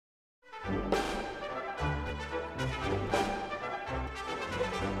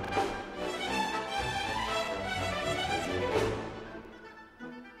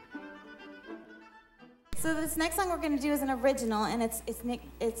So this next song we're going to do is an original, and it's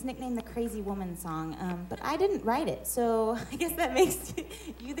nicknamed the Crazy Woman song, but I didn't write it, so I guess that makes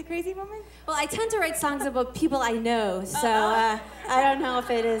you the crazy woman? Well, I tend to write songs about people I know, so I don't know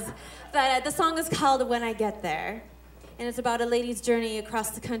if it is. But the song is called When I Get There, and it's about a lady's journey across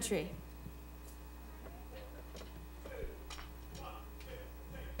the country.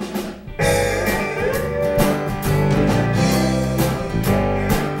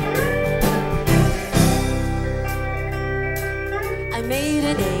 I made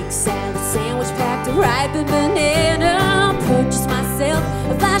an egg salad sandwich, packed a ripened banana, purchased myself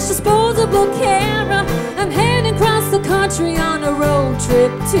a flash disposable camera. I'm heading across the country on a road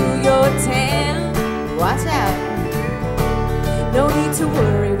trip to your town. Watch out. No need to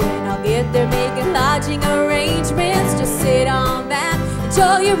worry when I'll get there, making lodging arrangements. Just sit on back,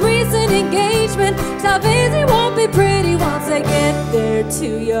 enjoy your recent engagement. Salvation won't be pretty once I get there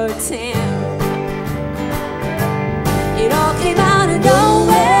to your town. It all came out of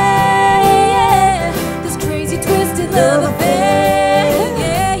nowhere, yeah. This crazy twisted love affair,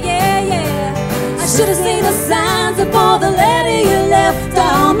 yeah, yeah, yeah. I should have seen the signs before the letter you left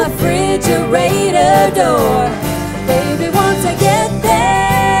on my refrigerator door. Baby, once I get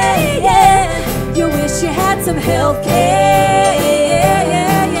there, yeah, you wish you had some health care, yeah,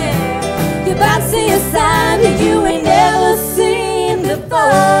 yeah, yeah. You're about to see a sign that you ain't never seen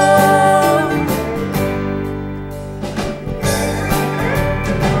before.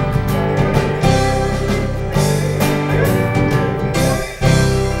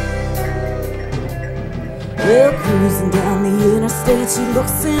 Well, cruising down the interstate, she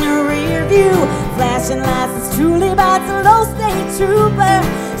looks in her rear view. Flashing lights, it's truly bites a low state trooper.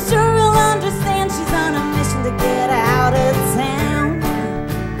 Sure will understand she's on a mission to get out of town.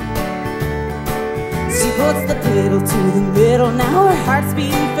 She puts the pedal to the middle, now her heart's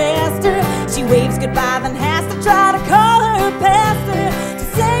beating faster. She waves goodbye, then has to try to call her pastor to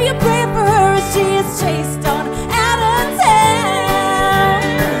say a prayer for her as she is chased on out of town.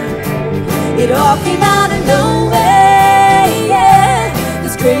 It all came out of nowhere, yeah.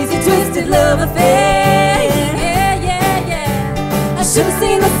 This crazy twisted love affair, yeah, yeah, yeah. I should have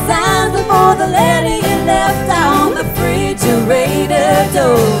seen the signs before the letter you left on the refrigerator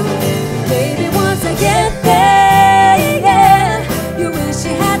door. Baby, once I get there, yeah, you wish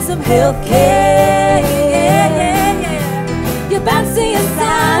you had some health care, yeah, yeah, yeah. You're about to see a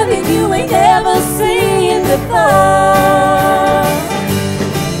sign that you ain't never seen before.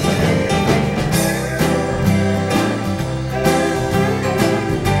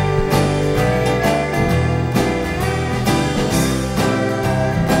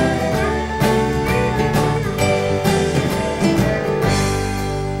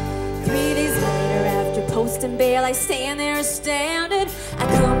 Posting bail, I stand there astounded. I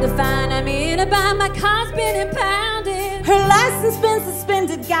come to find I'm in about my car's been impounded. Her license been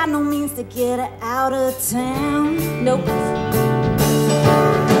suspended, got no means to get her out of town. Nope.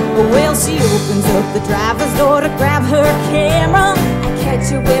 Well, she opens up the driver's door to grab her camera. I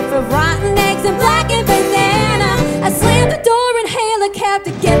catch a whiff of rotten eggs and blackened banana. I slam the door and hail a cab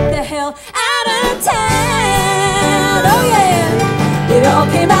to get the hell out of town. Oh yeah, it all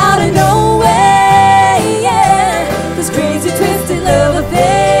came out of nowhere. This crazy twisted love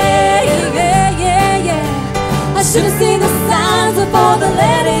affair, yeah, yeah, yeah. I should have seen the signs before the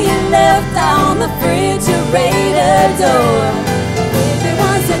letter you left on the refrigerator door. Baby,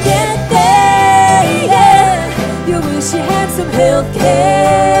 once I get there, yeah, you wish you had some health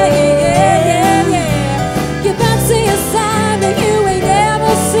care, yeah, yeah, yeah. You're about to see a sign that you ain't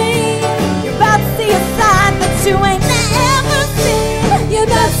ever seen. You're about to see a sign that you ain't never seen. You're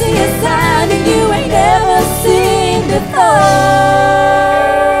about to see a sign that you ain't ever seen before.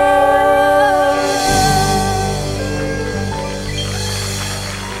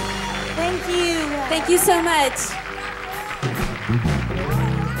 Thank you. Thank you so much.